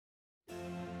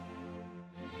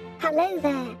Hello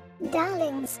there,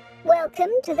 darlings. Welcome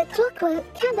to the Clockwork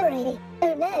Cabaret.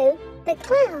 Oh no, the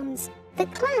clowns. The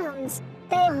clowns.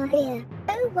 They are here.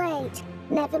 Oh wait,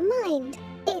 never mind.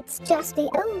 It's just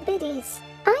the old biddies.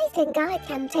 I think I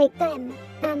can take them.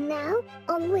 And now,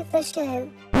 on with the show.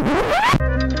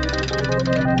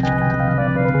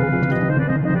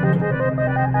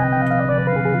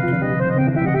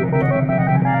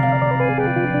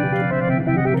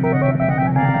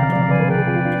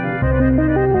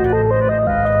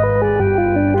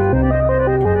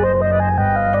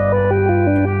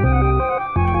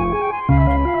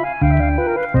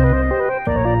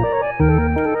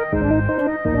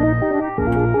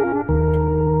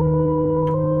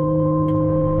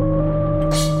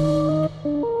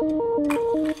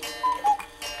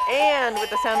 And with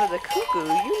the sound of the cuckoo,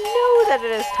 you know that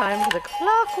it is time for the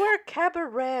Clockwork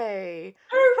Cabaret.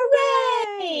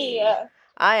 Hooray!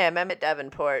 I am Emmett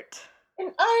Davenport.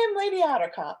 And I am Lady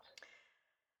Ottercup.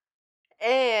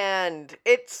 And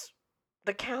it's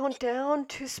the countdown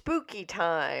to spooky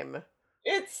time.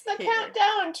 It's the Here.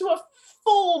 countdown to a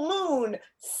full moon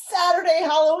Saturday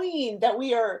Halloween that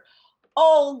we are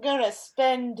all gonna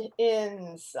spend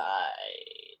inside.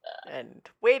 And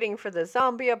waiting for the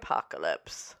zombie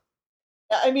apocalypse.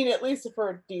 I mean, at least if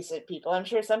we're decent people. I'm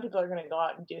sure some people are gonna go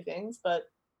out and do things, but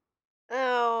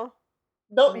Oh.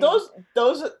 those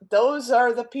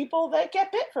are the people that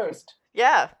get bit first.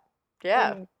 Yeah.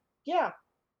 And, yeah.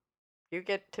 You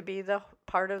get to be the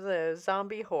part of the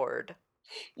zombie horde.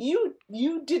 You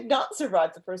did not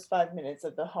survive the first 5 minutes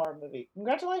of the horror movie.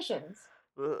 Congratulations.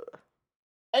 Ugh.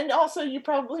 And also, you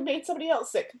probably made somebody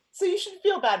else sick, so you should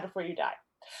feel bad before you die.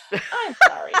 I'm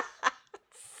sorry.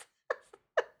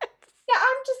 Yeah,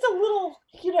 I'm just a little,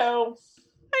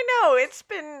 I know, it's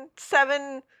been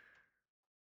seven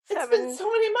it's been so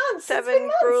many months. seven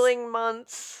grueling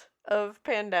months of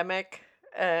pandemic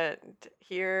and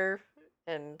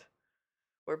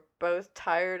we're both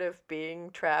tired of being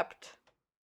trapped.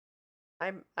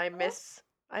 I miss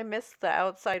the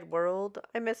outside world.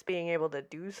 I miss being able to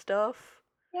do stuff.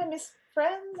 Yeah, I miss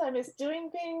friends. I miss doing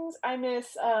things. I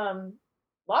miss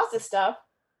lots of stuff.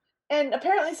 And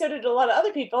apparently so did a lot of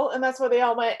other people, and that's why they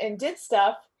all went and did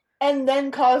stuff, and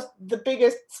then caused the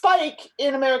biggest spike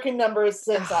in American numbers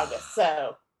since August.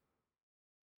 So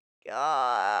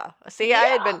See,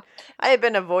 yeah. I had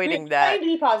been avoiding We're that. trying to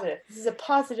be positive. This is a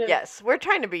positive. Yes, we're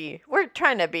trying to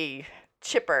be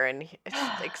chipper and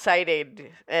excited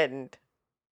and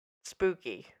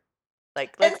spooky.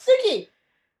 Like And spooky.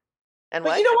 And but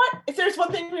what? You know what? If there's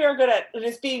one thing we are good at, it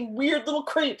is being weird little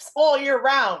creeps all year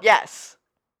round. Yes.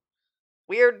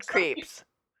 Weird creeps.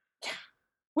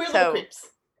 Weird little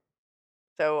creeps.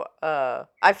 So, I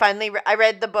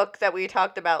read the book that we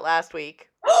talked about last week.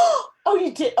 Oh,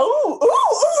 you did? Oh.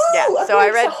 Yeah, so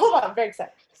I read... Hold on, I'm very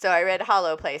excited. So I read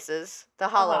Hollow Places. The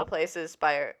Hollow Places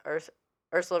by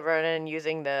Ursula Vernon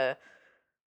using the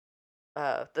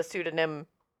pseudonym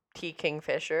T.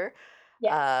 Kingfisher.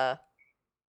 Yes.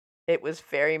 It was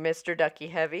very Mr. Ducky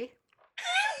heavy.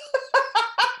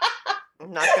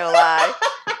 I'm not gonna lie.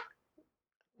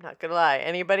 Not gonna lie.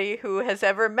 Anybody who has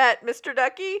ever met Mr.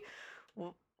 Ducky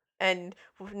and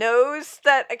knows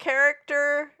that a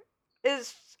character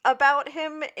is about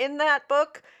him in that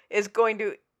book is going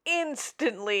to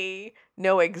instantly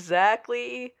know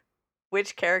exactly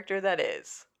which character that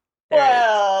is.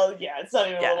 Well, yeah, it's not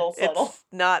even a little subtle. It's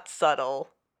not subtle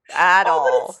at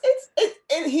all.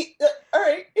 But all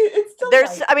right. It's still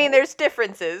there's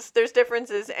differences. There's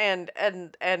differences, and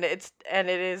it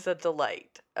is a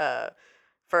delight.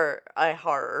 For a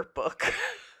horror book.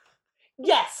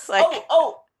 Yes. I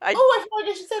feel like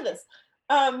I should say this.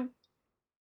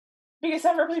 Because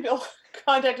several people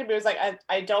contacted me. It was like,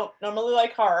 I don't normally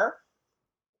like horror,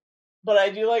 but I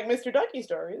do like Mr. Ducky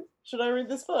stories. Should I read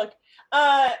this book?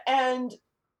 And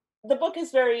the book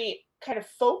is very kind of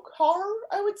folk horror,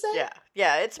 I would say.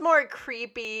 Yeah, it's more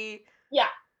creepy. Yeah.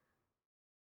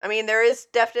 I mean, there is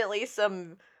definitely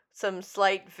some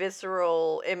slight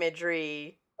visceral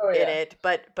imagery in it,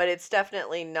 but it's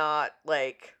definitely not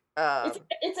like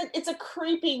it's a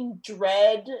creeping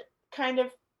dread kind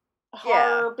of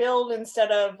horror build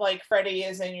instead of like Freddy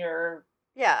is in your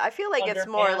I feel like it's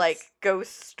more like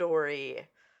ghost story,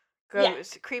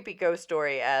 creepy ghost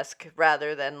story-esque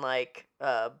rather than like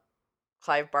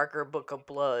Clive Barker Book of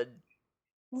Blood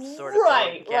sort of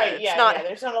thing. Right. It's not.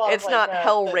 There's not a lot it's of not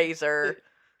Hellraiser.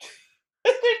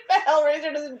 The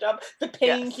Hellraiser doesn't jump. The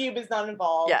pain cube is not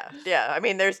involved. Yeah. I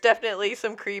mean, there's definitely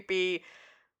some creepy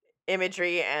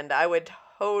imagery, and I would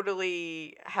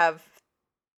totally have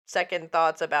second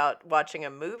thoughts about watching a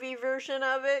movie version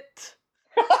of it.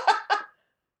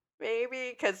 Maybe.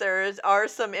 maybe, because are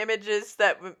some images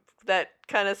that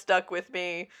kind of stuck with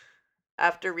me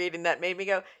after reading that, made me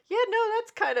go, yeah, no,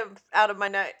 that's kind of out of my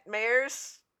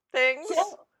nightmares things.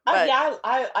 So, But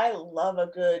I love a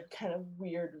good kind of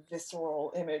weird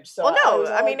visceral image. So well, I no, was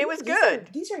all I mean, like, it was "Ooh, good.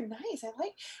 These are nice. I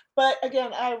like." But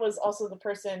again, I was also the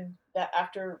person that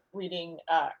after reading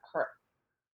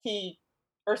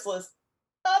Ursula's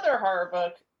other horror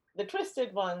book, The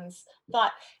Twisted Ones,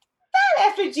 thought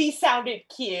that effigy sounded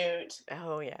cute.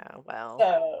 Oh yeah, well,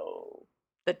 So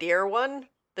the deer one,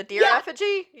 the deer yeah,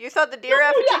 effigy. You thought the no, deer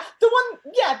effigy?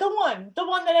 yeah, the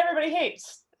one that everybody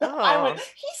hates. I went, Oh,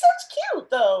 he sounds cute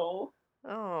though.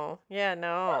 oh, yeah,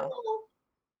 no, Oh,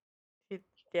 He-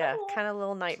 yeah, oh. kind of a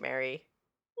little nightmare-y.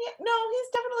 Yeah, no, he's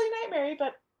definitely nightmare,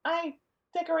 but I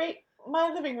decorate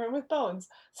my living room with bones,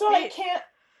 so I Me, can't.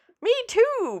 me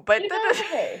too. But You that know, doesn't.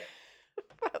 hey,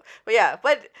 But yeah,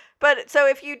 but so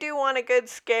if you do want a good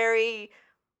scary,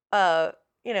 uh,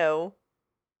 you know,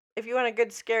 if you want a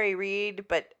good scary read,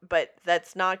 but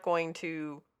that's not going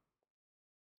to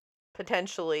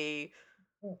potentially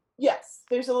yes,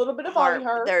 there's a little bit of body harm.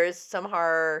 horror, There's some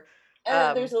horror.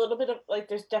 and there's a little bit of like,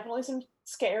 there's definitely some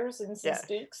scares and some Yeah,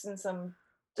 spooks and some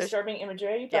there's disturbing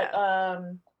imagery, but yeah.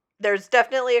 There's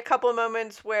definitely a couple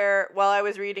moments where while I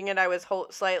was reading it, I was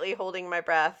slightly holding my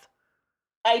breath.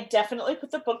 I definitely put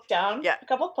the book down Yeah, a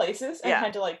couple places and yeah,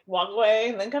 had to like walk away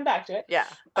and then come back to it. yeah.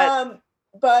 But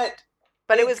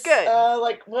But it was it's good.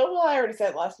 like well, I already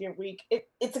said last year week.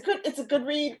 It's a good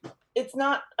read. It's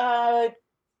not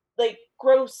like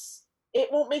gross. It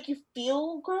won't make you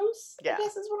feel gross. Yeah. I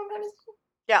guess is what I'm trying to say.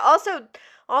 Yeah.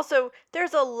 Also,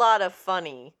 there's a lot of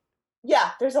funny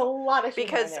Yeah, there's a lot of humor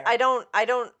in because there.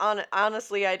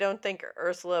 honestly, I don't think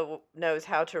Ursula knows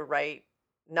how to write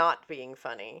not being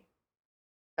funny.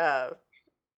 Uh,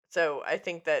 so I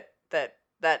think that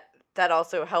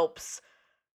also helps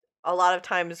a lot of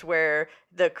times where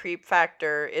the creep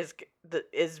factor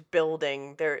is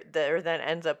building. There then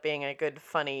ends up being a good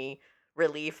funny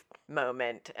relief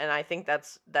moment, and I think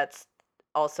that's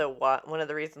also one of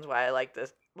the reasons why I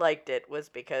liked it was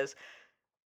because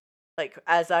like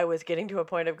as I was getting to a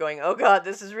point of going, oh god,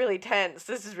 this is really tense.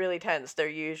 This is really tense. There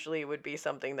usually would be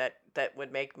something that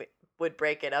would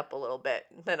break it up a little bit.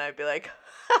 And then I'd be like,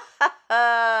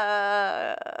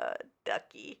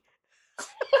 Ducky.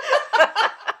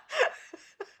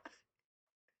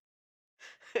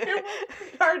 It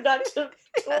was hard not to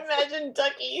imagine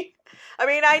Ducky. I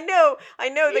mean, I know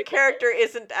the character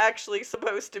isn't actually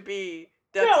supposed to be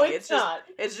Ducky. No, it's not.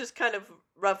 It's just kind of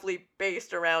roughly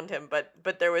based around him, but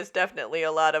there was definitely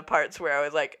a lot of parts where I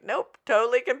was like, nope,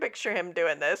 totally can picture him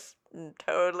doing this.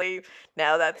 Totally.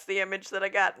 Now that's the image that I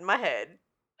got in my head.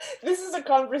 This is a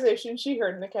conversation she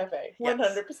heard in the cafe.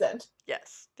 100%.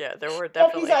 Yes. Yeah, there were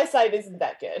Ducky's definitely. eyesight isn't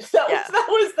that good. Yeah. That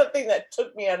was the thing that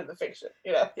took me out of the fiction.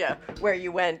 You know. Yeah, where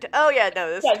you went, oh yeah, no,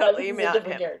 this Yeah, is totally this is a not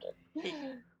different him. character.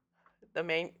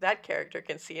 That character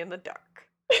can see in the dark.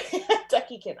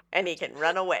 Ducky can. And he can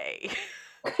run away.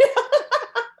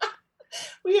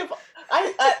 We have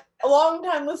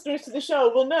long-time listeners to the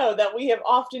show will know that we have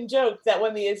often joked that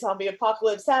when the zombie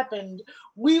apocalypse happened,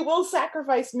 we will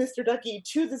sacrifice Mr. Ducky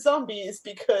to the zombies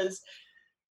because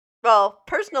Well,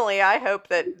 personally, I hope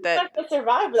that he's not gonna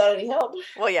survive without any help.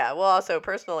 well, yeah. Well, also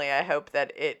personally, I hope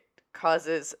that it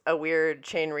causes a weird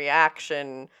chain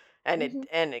reaction and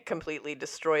it completely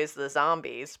destroys the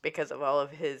zombies because of all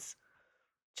of his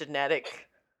genetic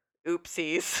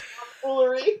oopsies.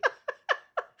 Foolery.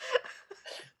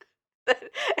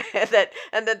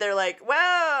 and then they're like,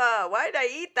 "Wow, why did I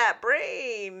eat that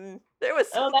brain? There was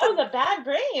Oh, something, that was a bad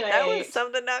brain. that was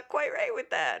something not quite right with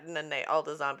that." And then all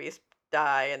the zombies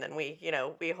die, and then we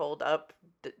hold up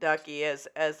Ducky as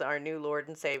our new Lord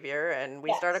and Savior, and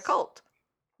we start a Yes. cult.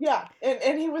 Yeah,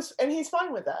 and he's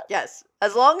fine with that. Yes,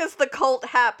 as long as the cult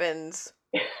happens,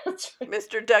 That's right.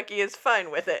 Mr. Ducky is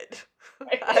fine with it.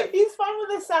 He's fine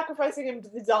with us sacrificing him to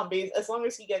the zombies as long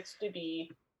as he gets to be,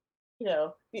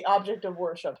 the object of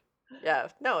worship. Yeah,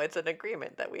 no, it's an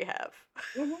agreement that we have.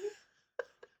 Mm-hmm.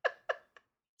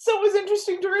 So it was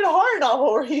interesting to read a horror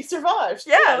novel where he survived.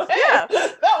 Yes, yeah.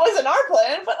 That wasn't our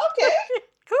plan, but okay.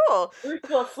 Cool. We're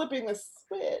still flipping the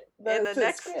script. In the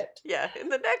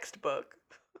next book.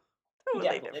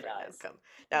 Totally different outcome.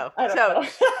 No, I don't know.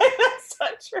 That's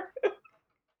not true.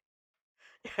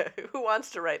 Who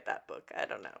wants to write that book? I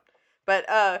don't know. But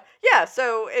yeah,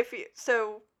 so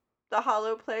The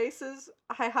Hollow Places,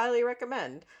 I highly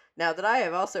recommend. Now that I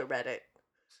have also read it.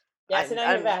 Yes, and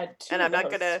I have had two and I'm not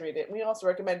gonna read it. We also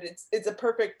recommend it. It's a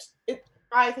perfect.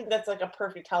 I think that's like a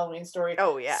perfect Halloween story.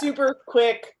 Oh yeah, super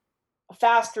quick,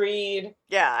 fast read.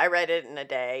 Yeah, I read it in a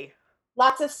day.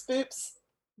 Lots of spooks,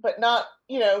 but not,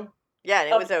 Yeah,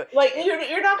 and it was like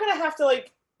you're not gonna have to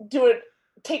like do it.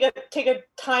 Take a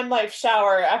time life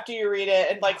shower after you read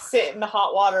it and like sit in the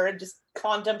hot water and just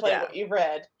contemplate what you've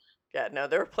read. Yeah, no,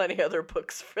 there were plenty other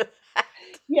books for that.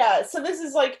 Yeah, so this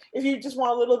is like if you just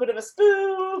want a little bit of a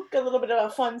spook, a little bit of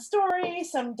a fun story,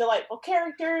 some delightful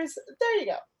characters. There you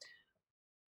go.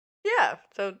 Yeah,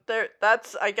 so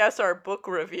that's I guess our book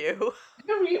review.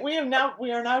 We are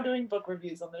now doing book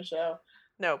reviews on the show.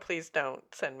 No, please don't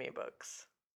send me books.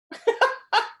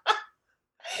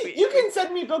 You can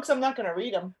send me books. I'm not going to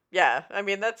read them. Yeah, I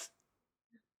mean that's.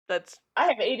 I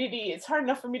have ADD. It's hard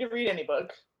enough for me to read any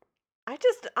book. I'm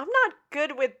not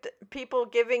good with people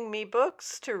giving me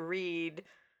books to read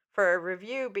for a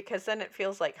review because then it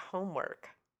feels like homework.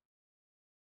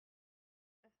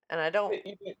 And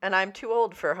and I'm too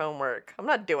old for homework. I'm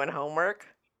not doing homework.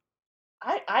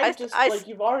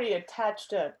 You've already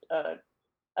attached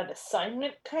an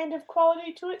assignment kind of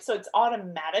quality to it, so it's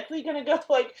automatically gonna go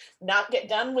like not get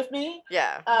done with me.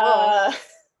 Yeah. Well, I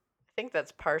think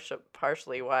that's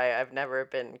partially why I've never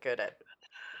been good at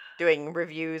doing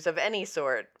reviews of any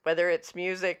sort, whether it's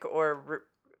music or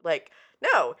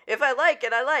no, if I like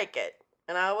it,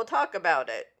 and I will talk about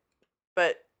it.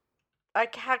 But I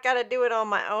gotta do it on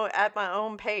my own at my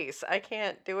own pace. I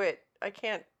can't do it. I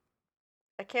can't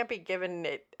be given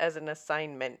it as an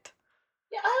assignment.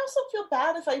 Yeah, I also feel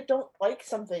bad if I don't like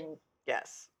something.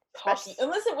 Yes.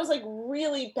 Unless it was like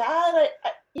really bad,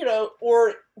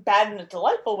 or bad in a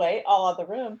delightful way, a la The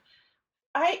Room.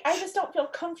 I just don't feel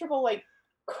comfortable like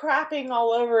crapping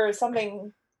all over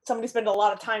something somebody spent a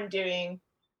lot of time doing.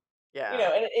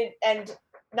 Yeah. And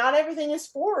not everything is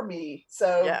for me.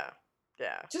 So yeah.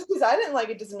 Just because I didn't like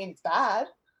it doesn't mean it's bad.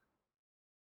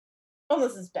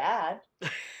 Unless it's bad.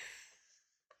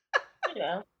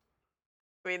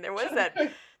 I mean, there was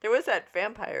that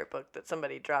vampire book that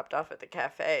somebody dropped off at the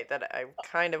cafe that I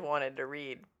kind of wanted to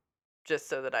read, just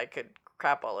so that I could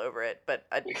crap all over it, but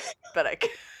I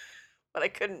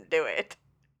couldn't do it.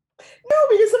 No,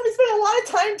 because somebody spent a lot of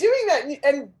time doing that,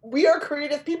 and we are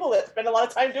creative people that spend a lot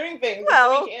of time doing things.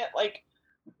 Well, so we can't like.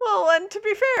 Well, and to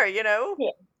be fair,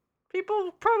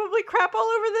 people probably crap all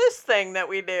over this thing that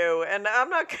we do, and I'm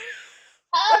not.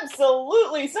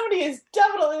 Absolutely. Somebody has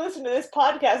definitely listened to this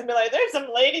podcast and be like, there's some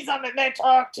ladies on it, they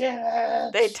talk too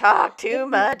much. They talk too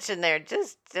much and they're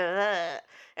just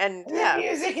and the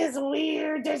music is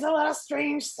weird. There's a lot of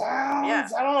strange sounds. Yeah.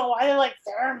 I don't know why they like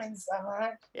theremin so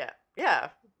much. Yeah.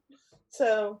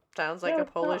 So sounds like a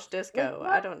Polish disco.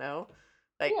 I don't know.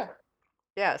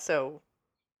 So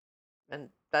and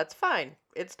that's fine.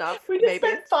 It's not we just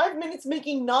spent 5 minutes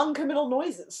making non-committal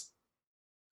noises.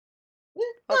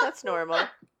 Oh, that's normal.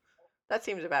 That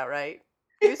seems about right.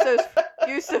 Use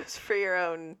those for your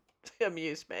own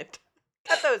amusement.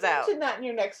 Cut those out. Mention that in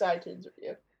your next iTunes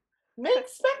review.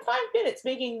 Spend 5 minutes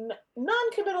making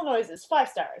non-committal noises. 5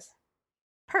 stars.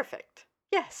 Perfect.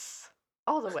 Yes.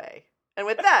 All the way. And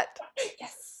with that,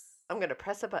 yes, I'm going to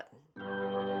press a button.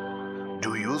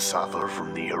 Do you suffer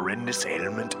from the horrendous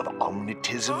ailment of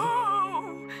omnitism?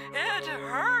 Oh, it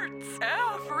hurts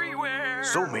everywhere.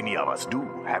 So many of us do,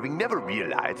 having never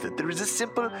realized that there is a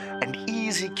simple and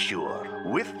easy cure.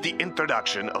 With the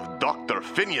introduction of Dr.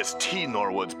 Phineas T.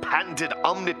 Norwood's patented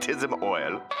omnitism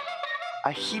oil,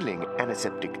 a healing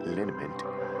antiseptic liniment,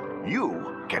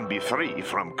 you can be free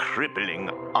from crippling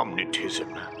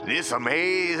omnitism. This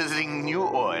amazing new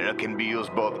oil can be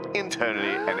used both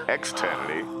internally and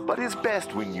externally, but is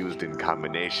best when used in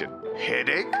combination.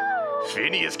 Headache?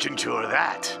 Phineas can cure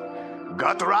that.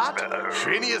 Gut rot?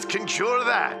 Phineas can cure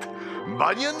that.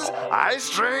 Bunions? Eye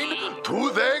strain?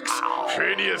 Toothaches?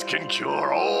 Phineas can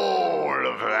cure all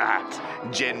of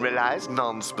that. Generalized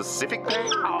non-specific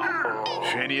pain?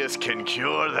 Phineas can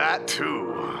cure that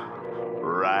too.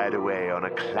 Right away on a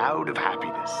cloud of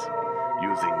happiness,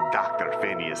 using Dr.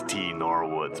 Phineas T.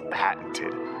 Norwood's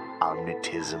patented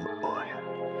Omnitism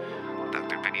oil.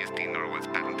 Dr. Phineas T. Norwood's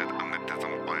patented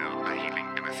Omnitism oil, a healing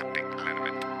antiseptic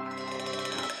liniment.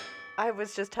 I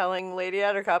was just telling Lady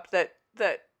Attercop that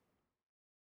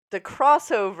the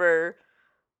crossover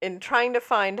in trying to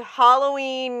find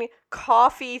Halloween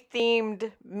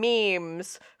coffee-themed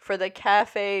memes for the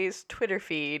cafe's Twitter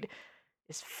feed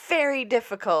is very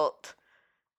difficult.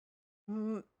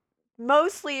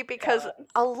 Mostly because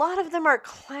a lot of them are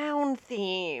clown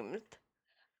themed.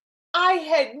 I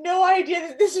had no idea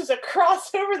that this was a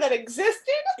crossover that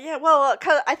existed. Yeah, well,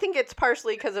 I think it's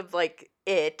partially because of like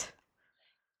it.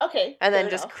 Okay. And then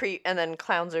just and then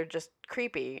clowns are just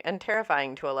creepy and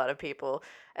terrifying to a lot of people.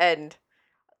 And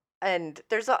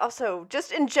there's also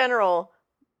just in general,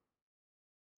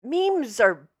 memes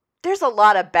are there's a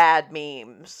lot of bad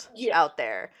memes Yeah. out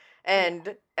there.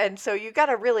 And so you got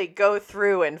to really go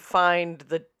through and find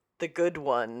the good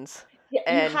ones. Yeah,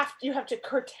 And you have to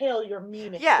curtail your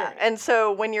meme experience. yeah, and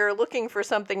so when you're looking for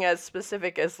something as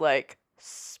specific as like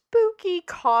spooky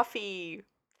coffee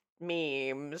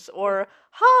memes or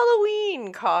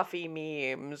Halloween coffee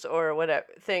memes or whatever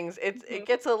things, it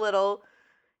gets a little,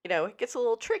 it gets a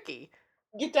little tricky.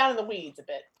 Get down in the weeds a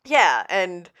bit. Yeah,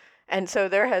 and so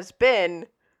there has been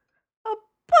a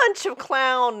bunch of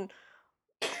clown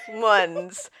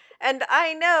ones, and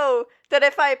I know that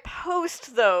if I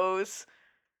post those,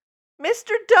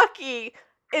 Mr. Ducky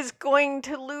is going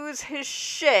to lose his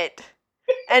shit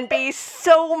and be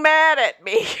so mad at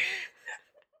me.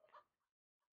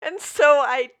 And so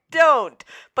I don't.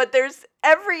 But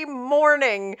every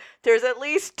morning, there's at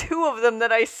least 2 of them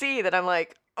that I see that I'm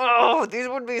like, oh, these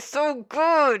would be so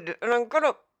good. And I'm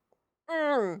gonna,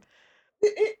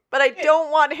 but I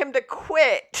don't want him to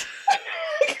quit.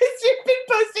 Because you've been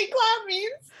posting clown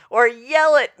memes. Or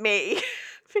yell at me.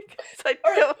 Because I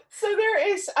don't. So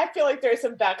I feel like there's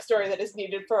some backstory that is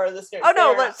needed for our listeners. Oh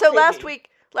no, so last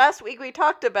week we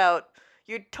talked about,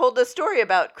 you told the story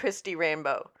about Christy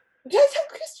Rainbow. Did I tell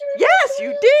Christy Rainbow? Yes,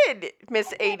 you did,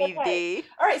 Miss ADD. Okay.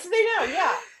 All right, so they know,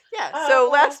 yeah. Yeah, so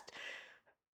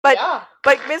but yeah.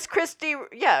 but Miss Christy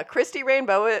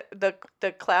Rainbow,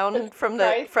 the clown from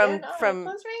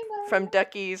from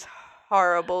Ducky's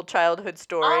horrible childhood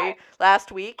story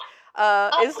last week,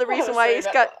 is the reason why he's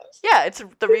got. Yeah, it's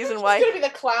the reason why. He's gonna be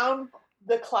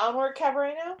the clown word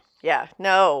cabaret now. Yeah,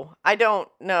 no, I don't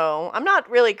know. I'm not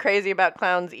really crazy about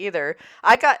clowns either.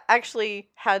 I actually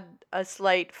had a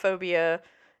slight phobia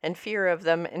and fear of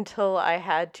them until I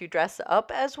had to dress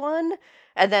up as one,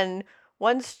 and then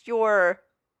once you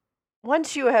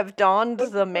have donned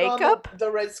the makeup, the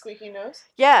red squeaky nose.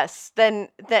 Yes, then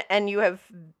and you have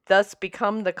thus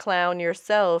become the clown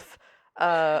yourself.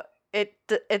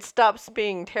 It stops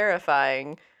being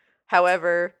terrifying.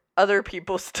 However, other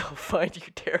people still find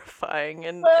you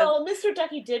terrifying. Well, Mr.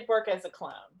 Ducky did work as a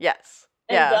clown. Yes.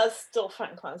 And does still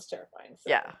find clowns terrifying. So.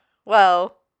 Yeah.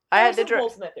 Well, I had to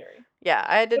dress. My theory. Yeah,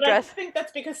 I had to dress. I think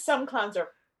that's because some clowns are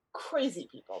crazy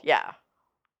people. Yeah.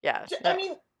 Yeah. I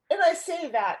mean, and I say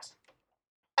that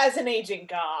as an aging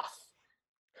goth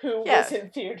who was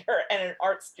in theater and an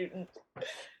art student.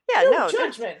 Yeah, no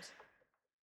judgment.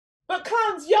 But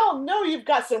clowns, y'all know you've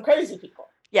got some crazy people.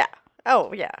 Yeah.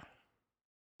 Oh, yeah.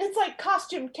 It's like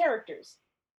costume characters.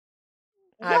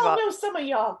 Y'all know some of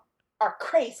y'all are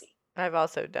crazy. I've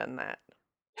also done that.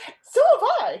 So have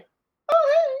I.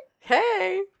 Oh, hey.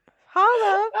 Hey.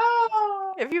 Holla.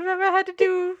 Oh. If you've ever had to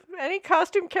do any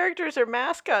costume characters or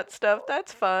mascot stuff,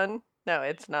 that's fun. No,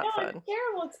 it's not fun. It's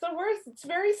terrible. It's the worst. It's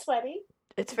very sweaty.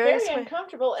 It's very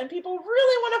uncomfortable, and people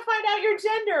really want to find out your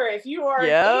gender if you are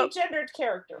a gendered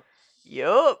character.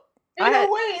 Yup. In a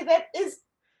way that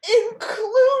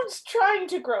includes trying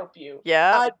to grope you.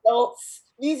 Yeah. Adults.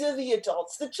 These are the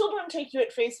adults. The children take you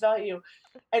at face value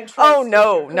and try to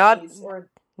no,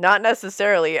 not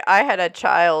necessarily. I had a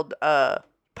child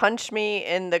punch me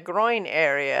in the groin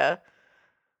area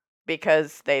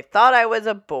because they thought I was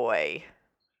a boy.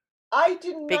 I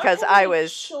did not because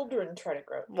children try to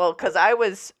grope. Well, because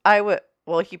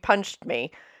he punched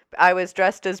me. I was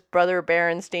dressed as Brother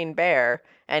Berenstein Bear,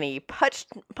 and he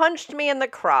punched me in the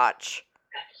crotch.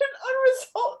 An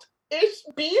unresolved-ish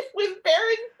beef with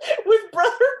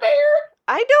Brother Bear?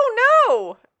 I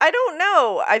don't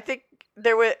know. I think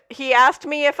he asked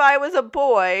me if I was a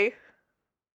boy.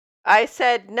 I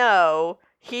said no.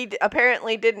 He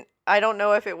apparently didn't. I don't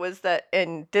know if it was that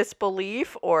in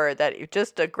disbelief or that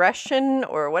just aggression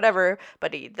or whatever,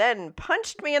 but he then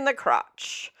punched me in the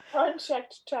crotch.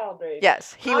 Unchecked child rage.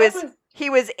 Yes, he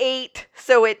was 8,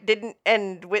 so it didn't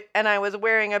end with, and I was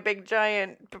wearing a big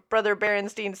giant Brother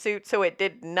Berenstein suit, so it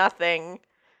did nothing.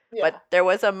 Yeah. But there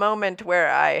was a moment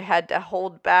where I had to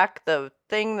hold back the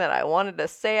thing that I wanted to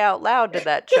say out loud to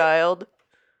that child,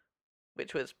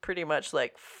 which was pretty much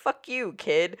like, fuck you,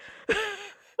 kid.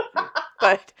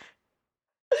 But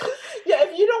yeah,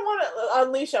 if you don't want to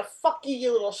unleash a fuck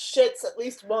you little shits at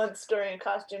least once during a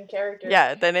costume character.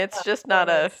 Yeah, then it's just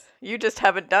not you just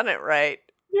haven't done it right.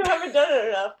 You haven't done it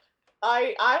enough.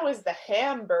 I was the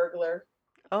Hamburglar.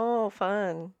 Oh,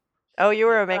 fun. Oh, you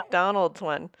were a McDonald's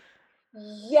one.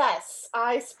 Yes,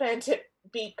 I spent it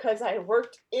because I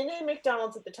worked in a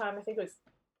McDonald's at the time. I think it was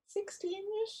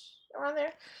 16-ish, around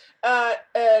there.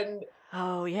 And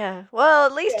oh yeah. Well,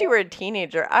 at least you were a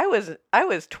teenager. I was in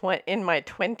my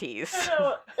 20s.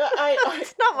 No,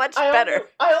 it's not much better.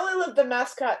 I only lived the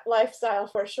mascot lifestyle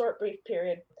for a short, brief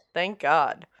period. Thank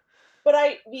God. But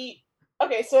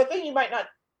so a thing you might not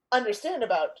understand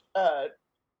about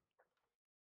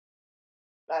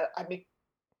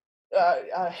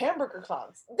hamburger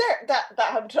clowns.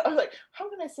 I was like, how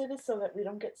can I say this so that we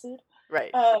don't get sued?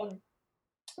 Right.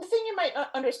 The thing you might not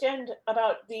understand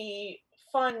about the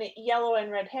fun yellow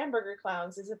and red hamburger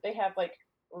clowns is that they have like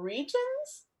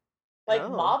regions, like Oh.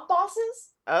 mob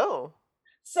bosses. Oh.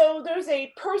 So there's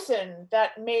a person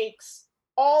that makes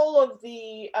all of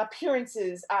the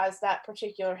appearances as that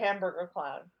particular hamburger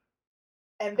clown,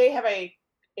 and they have a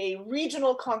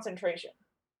regional concentration.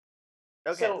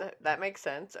 Okay, So that makes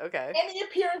sense. Okay. any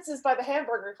appearances by the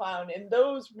hamburger clown in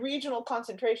those regional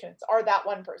concentrations are that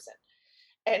one person.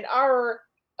 And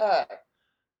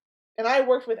I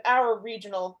worked with our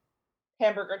regional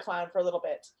hamburger clown for a little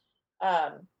bit.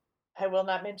 I will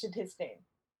not mention his name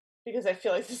because I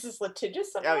feel like this is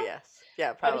litigious somehow. Oh, yes.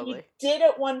 Yeah, But probably. he did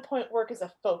at one point work as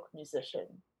a folk musician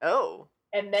Oh.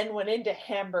 and then went into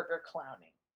hamburger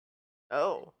clowning.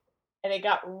 Oh. And it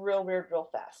got real weird real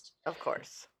fast. Of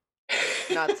course.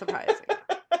 Not surprising.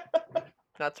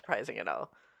 Not surprising at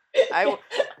all. I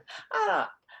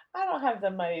don't have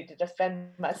the money to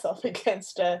defend myself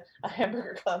against a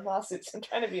hamburger clown lawsuit, so I'm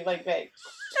trying to be like vague.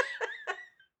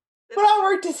 But I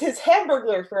worked as his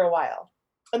hamburglar for a while.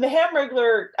 And the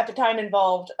hamburglar at the time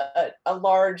involved a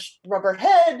large rubber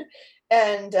head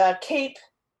and a cape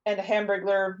and a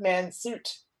hamburglar man suit.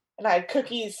 And I had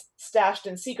cookies stashed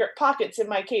in secret pockets in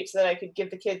my cape so that I could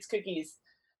give the kids cookies,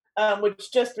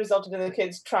 which just resulted in the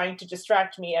kids trying to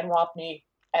distract me and rob me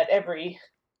at every...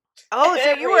 Oh,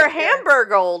 so you were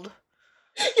hamburgled.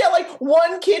 Yeah, like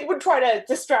one kid would try to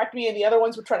distract me and the other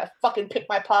ones would try to fucking pick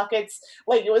my pockets.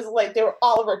 Like it was like they were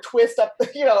Oliver Twist up,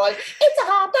 like it's a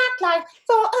hard knock life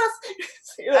for us.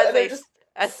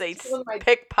 As they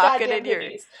pickpocketed your...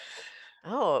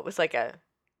 Oh, it was like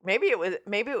maybe it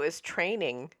was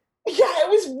training. Yeah, it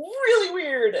was really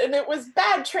weird, and it was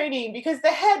bad training because the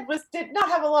head did not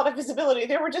have a lot of visibility.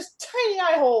 There were just tiny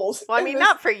eye holes. Well, I mean,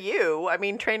 not for you. I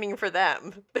mean, training for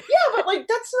them. Yeah, but like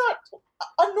that's not...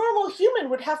 A normal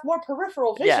human would have more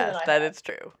peripheral vision than I Yes, that had. is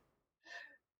true.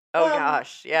 Oh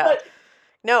gosh, yeah. But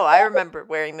no, I remember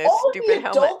wearing those stupid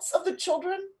helmets. All the adults of the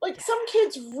children, like some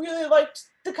kids really liked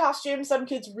the costume, some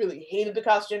kids really hated the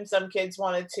costume, some kids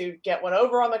wanted to get one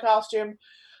over on the costume.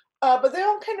 But they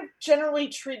all kind of generally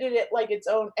treated it like its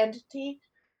own entity.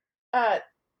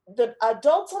 The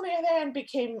adults, on the other hand,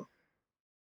 became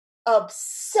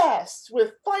obsessed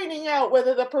with finding out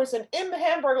whether the person in the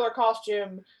hamburger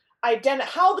costume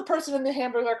how the person in the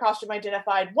hamburger costume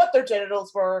identified what their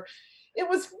genitals were. It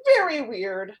was very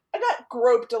weird. I got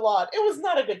groped a lot. It was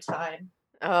not a good time.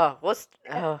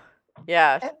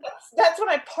 Yeah. And that's when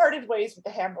I parted ways with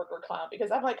the hamburger clown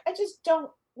because I'm like, I just don't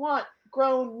want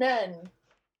grown men.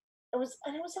 It was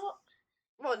all...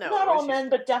 Well, no, not all men,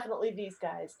 but definitely these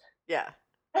guys. Yeah.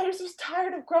 I was just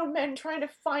tired of grown men trying to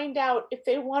find out if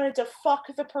they wanted to fuck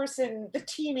the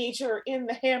teenager in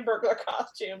the hamburger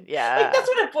costume. Yeah. Like, that's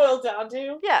what it boiled down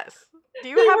to. Yes.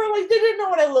 They didn't know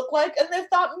what I looked like, and they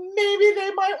thought maybe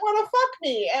they might want to fuck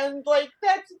me, and, like,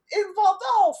 that involved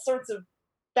all sorts of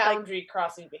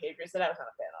boundary-crossing behaviors that I was not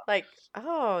a fan of. Like,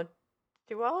 oh...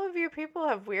 Do all of you people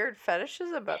have weird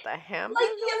fetishes about the hamburger?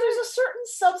 Like, yeah, there's a certain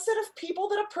subset of people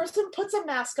that a person puts a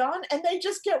mask on and they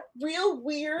just get real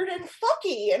weird and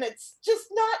fucky, and it's just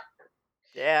not...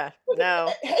 Yeah,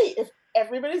 no. Hey, if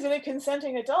everybody's in a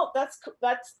consenting adult,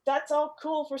 that's all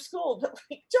cool for school, but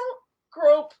like, don't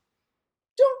grope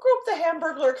the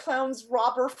hamburger clown's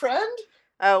robber friend.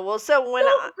 Oh, well, so when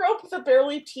Don't grope the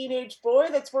barely teenage boy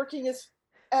that's working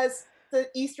as the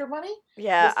Easter Bunny.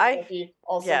 Yeah, He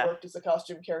also worked as a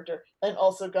costume character and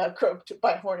also got groped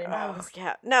by horny moms. Oh,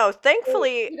 yeah. No,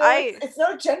 thankfully, it's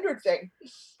not a gendered thing.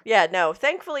 Yeah, no.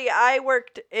 Thankfully, I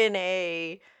worked in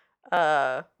a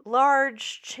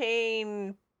large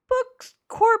chain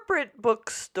corporate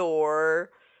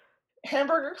bookstore.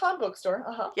 Hamburger Clown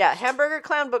bookstore, Yeah, Hamburger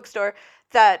Clown bookstore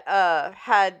that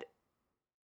had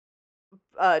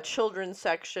a children's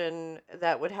section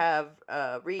that would have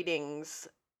readings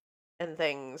and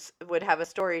things, would have a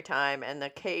story time, and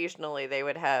occasionally they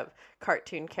would have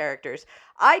cartoon characters.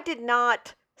 I did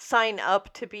not sign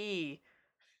up to be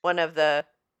one of the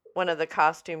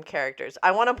costume characters. I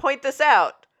want to point this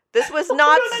out. This was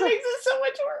not... that makes it so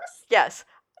much worse. Yes.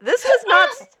 This was not...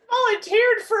 I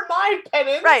volunteered for my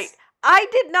penance. Right. I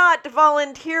did not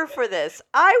volunteer for this.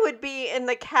 I would be in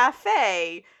the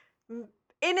cafe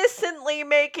innocently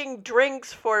making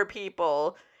drinks for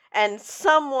people, and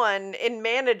someone in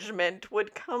management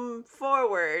would come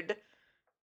forward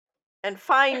and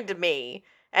find me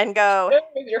and go... That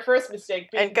was your first mistake,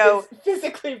 being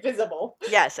physically visible.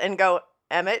 Yes, and go,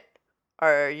 Emmett,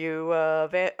 are you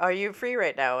are you free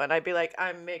right now? And I'd be like,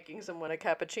 I'm making someone a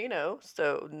cappuccino,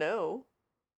 so no.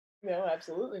 No,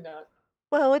 absolutely not.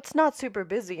 Well, it's not super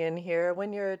busy in here.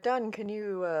 When you're done, can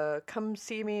you come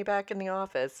see me back in the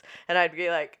office? And I'd be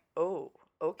like, oh,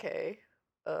 okay.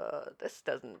 This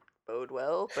doesn't bode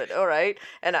well, but all right.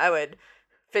 And I would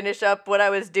finish up what I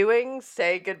was doing,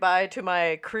 say goodbye to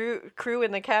my crew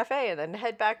in the cafe, and then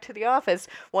head back to the office,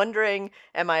 wondering,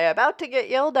 am I about to get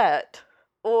yelled at?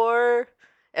 Or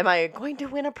am I going to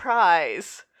win a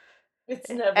prize? It's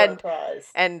never a And prize.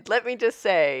 and let me just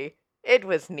say, it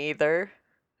was neither.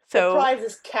 The So prize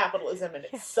is capitalism, and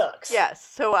it sucks. yes,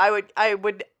 so I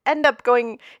would end up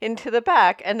going into the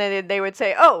back, and then they would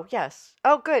say, "Oh yes,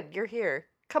 oh good, you're here.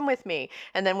 Come with me."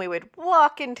 And then we would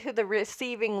walk into the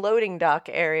receiving loading dock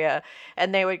area,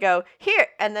 and they would go here,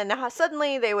 and then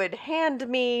suddenly they would hand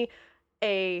me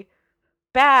a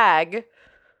bag,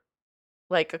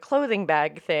 like a clothing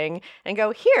bag thing, and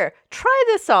go here, try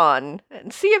this on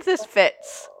and see if this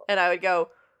fits. And I would go,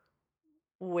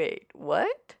 wait,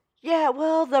 what? Yeah,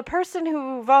 well, the person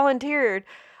who volunteered,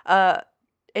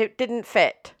 it didn't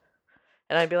fit.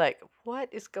 And I'd be like, what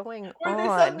is going Or they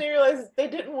on? suddenly realize they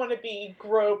didn't want to be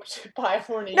groped by a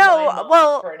horny No, lion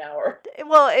well- for an hour.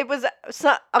 Well, it was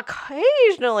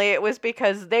occasionally it was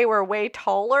because they were way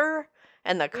taller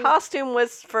and the costume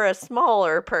was for a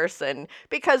smaller person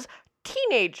because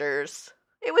teenagers.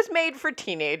 It was made for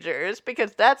teenagers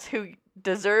because that's who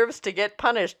deserves to get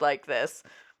punished like this.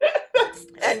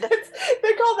 And-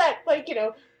 They call that, like,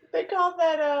 they call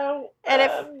that And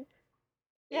if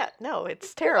yeah, no,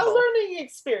 it's terrible. a learning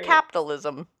experience.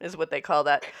 Capitalism is what they call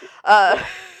that.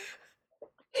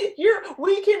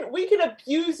 We can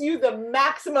abuse you the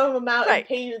maximum amount Right. and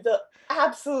pay you the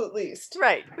absolute least.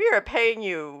 Right. We are paying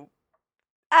you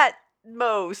at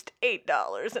most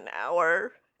 $8 an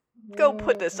hour. Go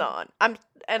put this on.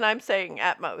 I'm saying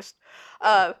at most.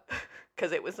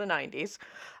 Because it was the 90s.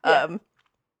 Yeah.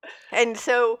 And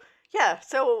so yeah,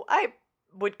 so I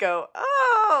would go,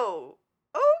 oh,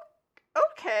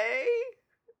 okay.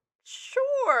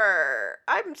 Sure.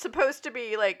 I'm supposed to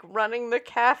be like running the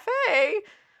cafe,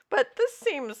 but this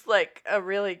seems like a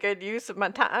really good use of my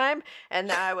time.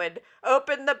 And I would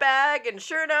open the bag, and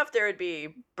sure enough, there would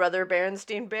be Brother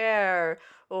Berenstain Bear,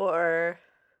 or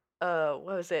what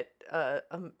was it?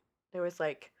 There was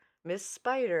like Miss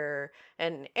Spider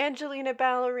and Angelina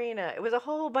Ballerina. It was a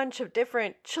whole bunch of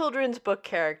different children's book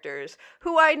characters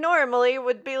who I normally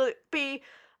would be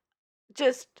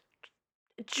just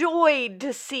joyed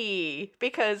to see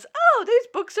because, oh, these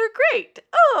books are great.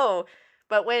 Oh,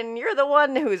 but when you're the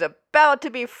one who's about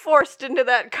to be forced into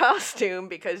that costume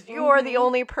because you're the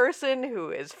only person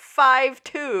who is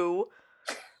 5'2"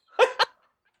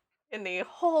 in the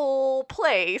whole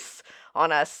place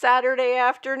on a Saturday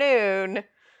afternoon,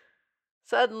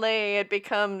 suddenly it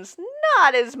becomes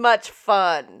not as much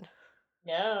fun.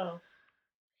 No.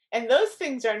 And those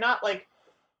things are not like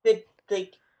the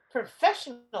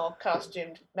professional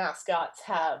costumed mascots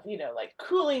have, like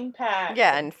cooling packs.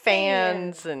 Yeah, and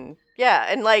fans and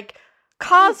like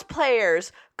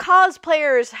cosplayers.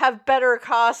 Cosplayers have better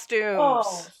costumes.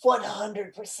 Oh,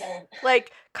 100%.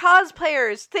 Like,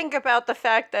 cosplayers think about the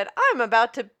fact that I'm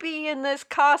about to be in this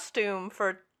costume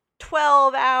for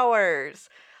 12 hours.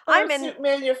 Suit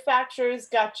manufacturers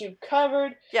got you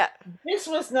covered. Yeah. This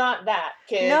was not that,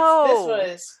 kids. No. This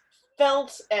was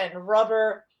felt and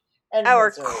rubber and Our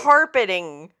misery.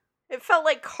 carpeting. It felt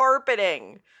like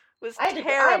carpeting. It was terrible.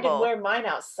 I had to wear mine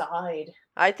outside.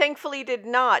 I thankfully did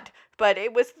not, but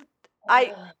it was...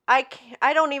 I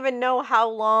don't even know how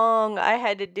long I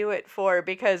had to do it for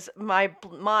because my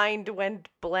mind went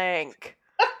blank.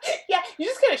 Yeah, you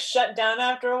just kind of shut down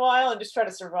after a while and just try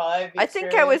to survive. I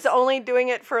think I was only doing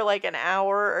it for like an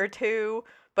hour or two,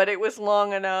 but it was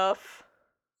long enough.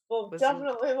 Well,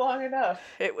 definitely long enough.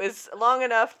 It was long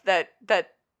enough that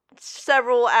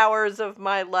several hours of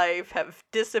my life have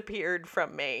disappeared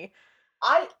from me.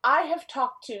 I have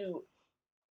talked to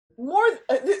more.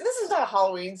 This is not a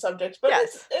Halloween subject, but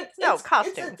yes. it's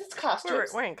costumes. It's costumes.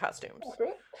 We're wearing costumes.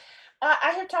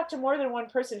 I have talked to more than one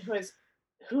person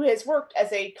who has worked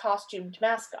as a costumed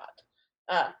mascot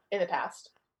in the past.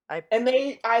 And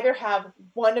they either have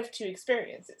one of two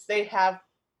experiences. They have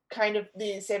kind of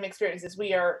the same experiences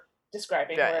we are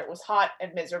describing, right. where it was hot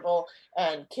and miserable,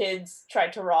 and kids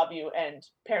tried to rob you, and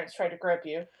parents tried to grip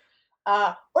you,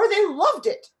 or they loved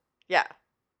it. Yeah.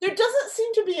 There doesn't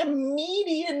seem to be a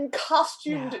median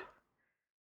costumed.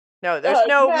 No, there's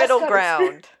no middle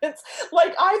ground. It's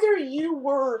like either you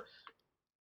were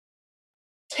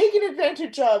taken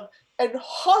advantage of and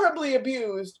horribly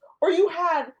abused, or you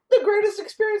had the greatest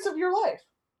experience of your life.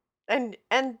 And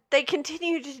they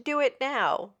continue to do it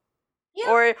now.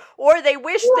 Yeah. Or they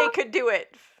wish they Or- could do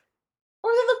it.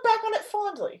 Or they look back on it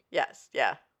fondly. Yes,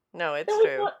 yeah. No, it's No,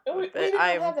 true. we But did not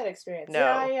have that experience.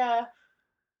 no. Yeah,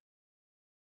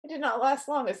 it did not last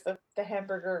long as the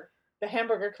hamburger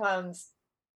clown's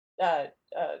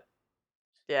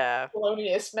Yeah.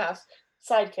 felonious mouse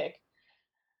sidekick.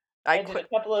 I did a quit.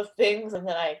 couple of things and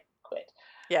then I quit.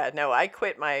 Yeah, no, I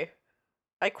quit that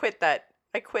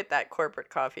corporate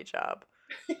coffee job.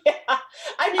 Yeah.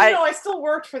 I mean, no, I still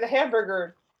worked for the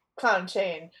hamburger clown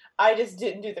chain. I just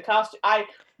didn't do the costume. I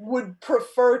would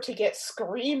prefer to get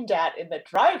screamed at in the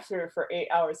drive-thru for 8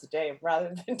 hours a day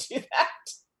rather than do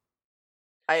that.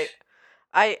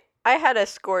 I had a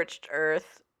scorched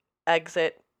earth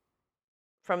exit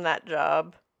from that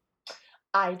job.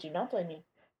 I do not blame you.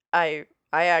 I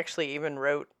actually even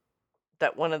wrote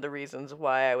that one of the reasons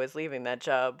why I was leaving that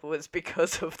job was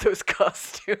because of those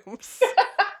costumes.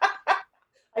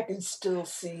 I can still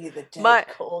see the dead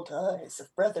cold eyes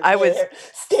of Brother Bear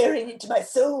staring into my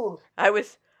soul. I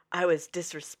was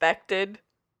disrespected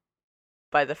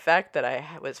by the fact that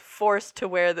I was forced to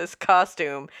wear this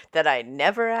costume that I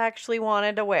never actually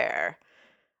wanted to wear.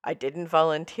 I didn't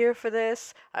volunteer for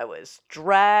this. I was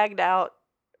dragged out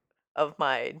of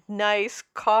my nice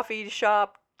coffee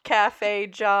shop cafe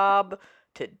job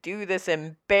to do this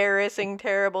embarrassing,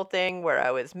 terrible thing where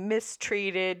I was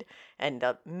mistreated and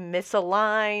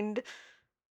misaligned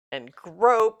and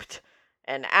groped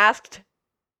and asked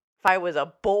if I was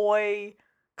a boy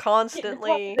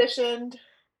constantly. Propositioned.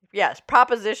 Yes,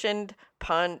 propositioned,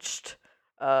 punched.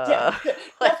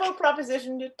 Defo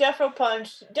propositioned, defo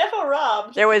punched, defo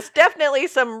robbed. There was definitely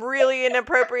some really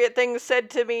inappropriate things said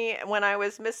to me when I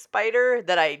was Miss Spider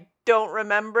that I don't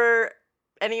remember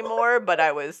anymore, but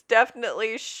I was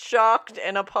definitely shocked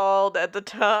and appalled at the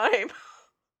time.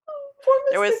 Poor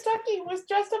Mr. Ducky was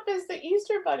dressed up as the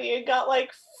Easter Bunny and got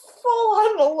like full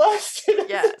on molested.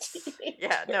 Yes.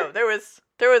 Yeah, no, there was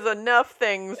enough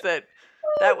things that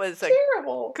was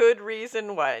terrible. A good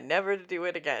reason why never to do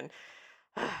it again.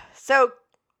 So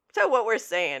what we're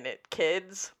saying,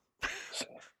 kids,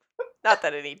 not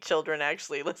that any children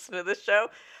actually listen to this show,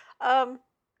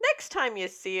 next time you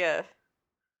see a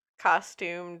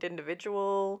costumed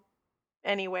individual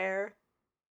anywhere,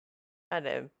 at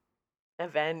an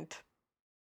event,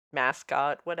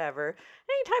 mascot, whatever,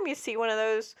 anytime you see one of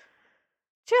those,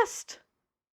 just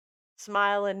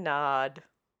smile and nod.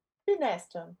 Be nice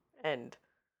to them. And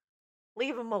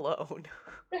leave them alone.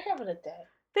 They're having a day.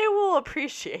 They will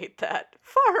appreciate that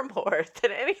far more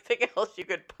than anything else you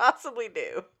could possibly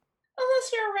do.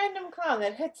 Unless you're a random clown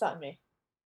that hits on me.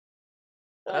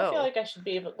 So I feel like I should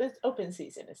be able. This open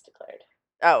season is declared.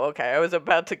 Oh, okay. I was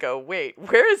about to go, wait,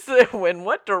 where's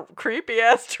what creepy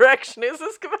ass direction is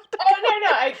this about to go?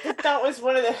 No. That was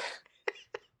one of the.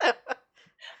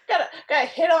 got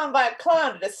hit on by a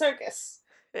clown at a circus.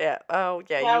 Yeah. Oh,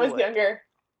 yeah. When I was younger.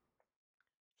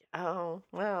 Oh,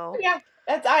 well. Yeah,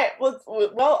 that's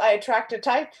well, I attract a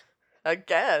type. I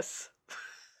guess.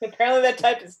 Apparently that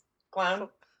type is clown.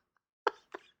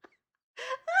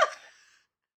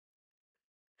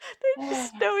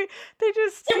 It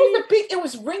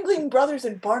was Ringling Brothers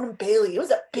and Barnum Bailey. It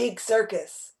was a big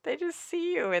circus. They just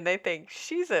see you and they think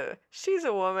she's a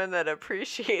woman that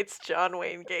appreciates John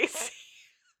Wayne Gacy.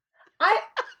 I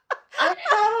had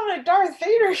on a Darth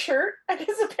Vader shirt. I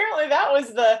guess apparently that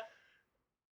was the.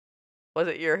 Was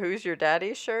it your Who's Your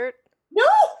Daddy shirt? No, it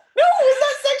was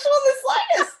not sexual in the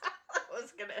slightest. I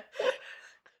was gonna.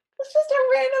 It's just a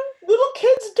random little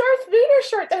kid's Darth Vader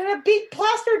shirt that had a big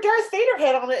plaster Darth Vader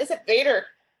head on it. Is it Vader?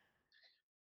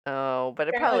 Oh, but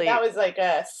apparently that was like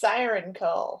a siren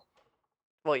call.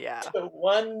 Well, yeah. To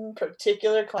one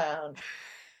particular clown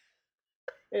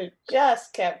who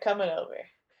just kept coming over,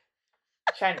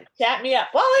 trying to chat me up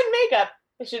while in makeup.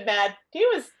 I should add, he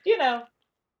was,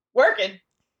 working.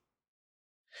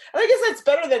 And I guess that's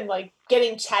better than like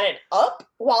getting chatted up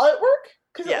while at work.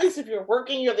 Because at least if you're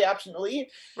working, you have the option to leave.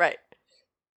 Right.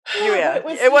 Yeah.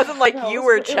 It wasn't like you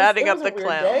were chatting up the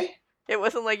clown. Day. It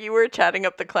wasn't like you were chatting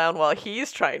up the clown while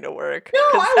he's trying to work. No,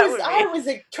 I was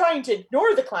trying to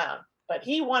ignore the clown, but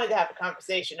he wanted to have a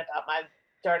conversation about my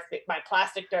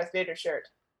plastic Darth Vader shirt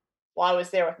while I was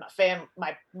there with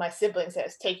my siblings. I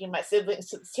was taking my siblings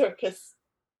to the circus.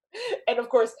 And of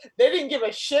course, they didn't give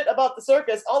a shit about the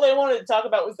circus. All they wanted to talk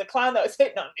about was the clown that was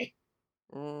hitting on me.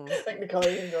 Like, Nicole, are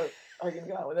you going to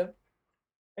go out with him?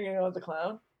 Are you going to go with the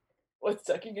clown? What's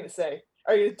Ducky going to say?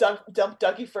 Are you going to dump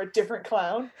Ducky for a different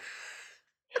clown?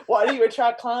 Why do you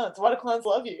attract clowns? Why do clowns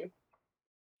love you?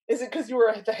 Is it because you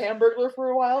were the Hamburglar for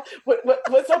a while?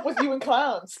 What's up with you and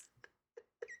clowns?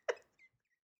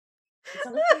 It's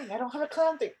not a thing. I don't have a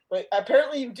clown thing. But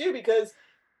apparently you do, because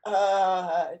 2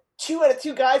 out of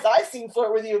 2 guys I've seen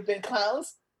flirt with you have been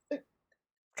clowns.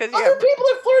 Because Other people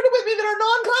have flirted with me that are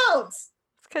non-clowns.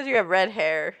 you have red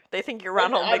hair. They think you're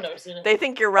Ronald. I've never seen it. They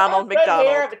think you're I have Ronald red McDonald.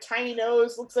 hair, I have a tiny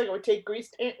nose. Looks like it would take grease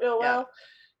paint real well.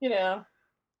 You know,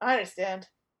 I understand.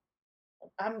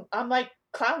 I'm like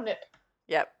clown nip.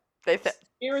 Yep.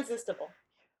 Irresistible.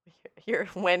 You're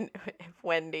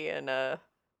Wendy and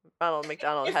Ronald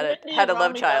McDonald If had Wendy a and love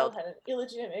Ronald child. McDonald had an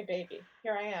illegitimate baby.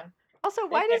 Here I am. Also,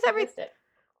 why does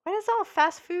all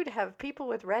fast food have people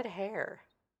with red hair?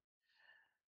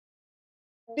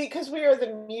 Because we are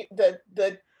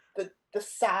the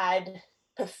sad,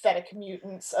 pathetic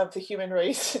mutants of the human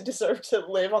race who deserve to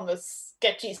live on the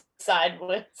sketchy side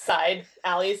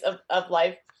alleys of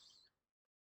life.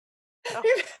 Oh.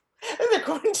 The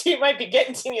quarantine might be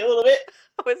getting to me a little bit.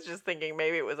 I was just thinking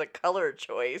maybe it was a color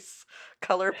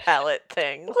palette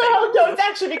thing. Well, no, it's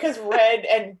actually because red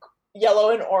and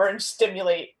yellow and orange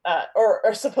stimulate,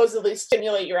 or supposedly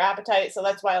stimulate your appetite. So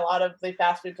that's why a lot of the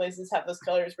fast food places have those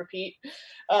colors repeat,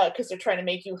 because they're trying to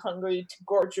make you hungry to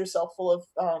gorge yourself full of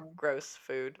gross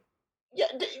food. Yeah,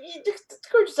 to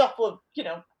gorge yourself full of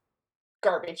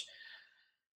garbage.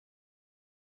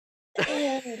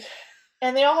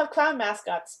 And they all have clown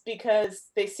mascots because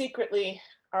they secretly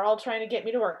are all trying to get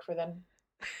me to work for them.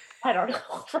 I don't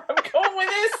know where I'm going with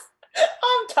this.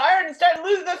 I'm tired and starting to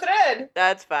lose the thread.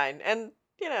 That's fine. And,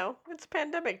 it's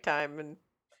pandemic time and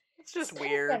it's just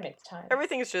weird. Pandemic time.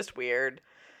 Everything's just weird.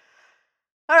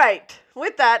 All right.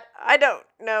 With that, I don't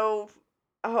know.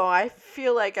 Oh, I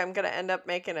feel like I'm going to end up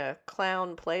making a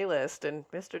clown playlist, and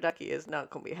Mr. Ducky is not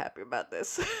going to be happy about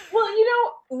this. Well,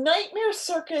 Nightmare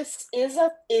Circus is an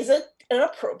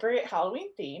appropriate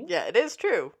Halloween theme. Yeah, it is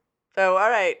true. So, all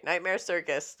right, Nightmare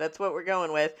Circus. That's what we're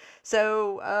going with.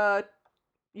 So,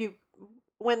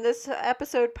 when this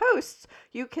episode posts,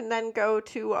 you can then go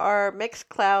to our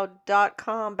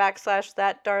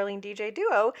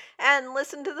mixcloud.com/thatdarlingdjduo and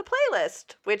listen to the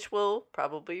playlist, which will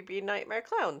probably be Nightmare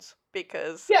Clowns,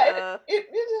 because that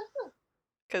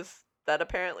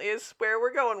apparently is where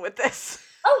we're going with this.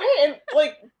 Oh, hey, and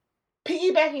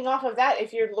piggybacking off of that,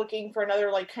 if you're looking for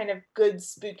another kind of good,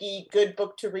 spooky, good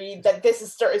book to read, that this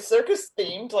is circus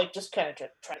themed, just kind of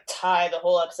try to tie the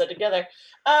whole episode together.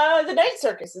 The Night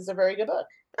Circus is a very good book.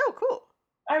 Oh, cool.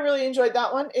 I really enjoyed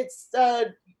that one. It's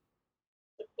look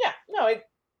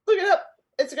it up.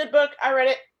 It's a good book. I read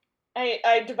it.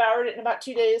 I devoured it in about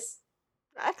 2 days.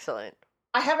 Excellent.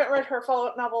 I haven't read her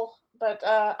follow-up novel, but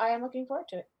I am looking forward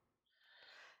to it.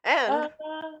 And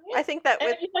I think that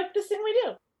if you like this thing we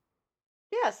do.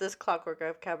 Yes, this Clockwork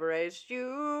of Cabarets.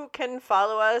 You can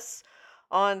follow us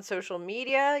on social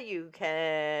media. You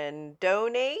can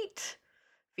donate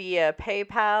via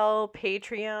PayPal,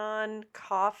 Patreon,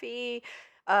 Coffee.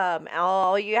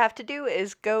 All you have to do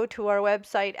is go to our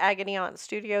website,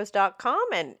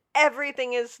 agonyauntstudios.com, and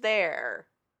everything is there.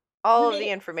 All of the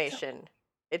information.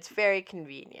 It's very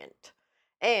convenient.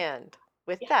 And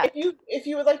with that... If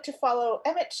you would like to follow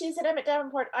Emmett, she's at Emmett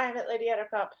Davenport. I am at Lady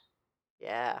Ettercup.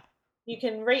 Yeah. You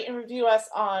can rate and review us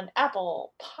on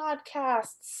Apple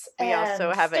Podcasts and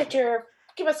also have Stitcher.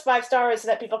 Give us 5 stars so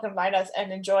that people can find us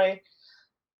and enjoy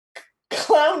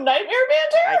clown nightmare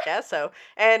banter. I guess so.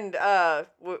 And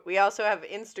we also have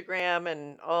Instagram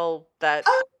and all that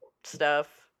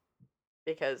stuff,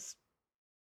 because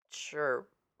sure,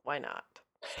 why not?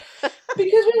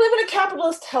 Because we live in a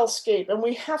capitalist hellscape and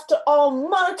we have to all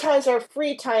monetize our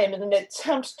free time in an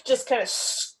attempt to just kind of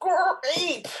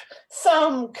scrape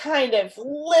some kind of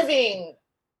living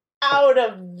out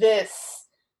of this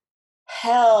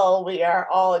hell we are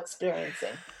all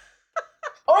experiencing.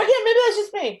 Or again, maybe that's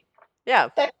just me. Yeah.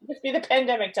 That could just be the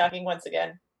pandemic talking once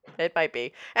again. It might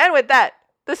be. And with that,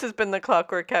 this has been the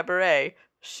Clockwork Cabaret.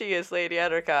 She is Lady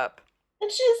Ettercup. And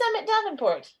she's Emmett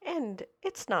Davenport. And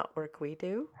it's not work we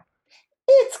do.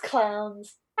 It's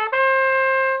clowns.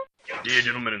 Dear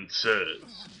gentlemen and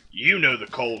sirs, you know the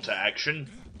call to action.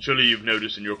 Surely you've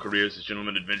noticed in your careers as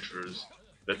gentlemen adventurers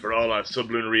that for all our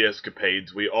sublunary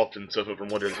escapades we often suffer from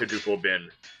what has heretofore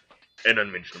been an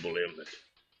unmentionable ailment.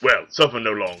 Well, suffer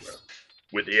no longer.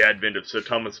 With the advent of Sir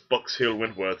Thomas Buckshill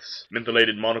Wentworth's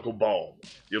mentholated monocle balm,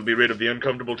 you'll be rid of the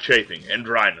uncomfortable chafing and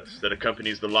dryness that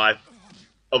accompanies the life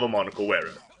of a monocle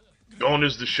wearer. Gone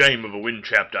is the shame of a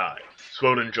wind-chapped eye,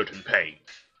 swollen shut in pain.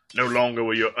 No longer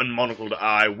will your unmonocled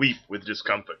eye weep with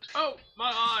discomfort. Oh,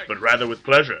 my eye! But rather with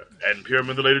pleasure and pure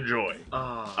mentholated joy.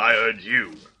 I urge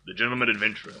you, the gentleman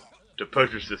adventurer, to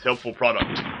purchase this helpful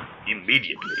product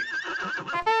immediately.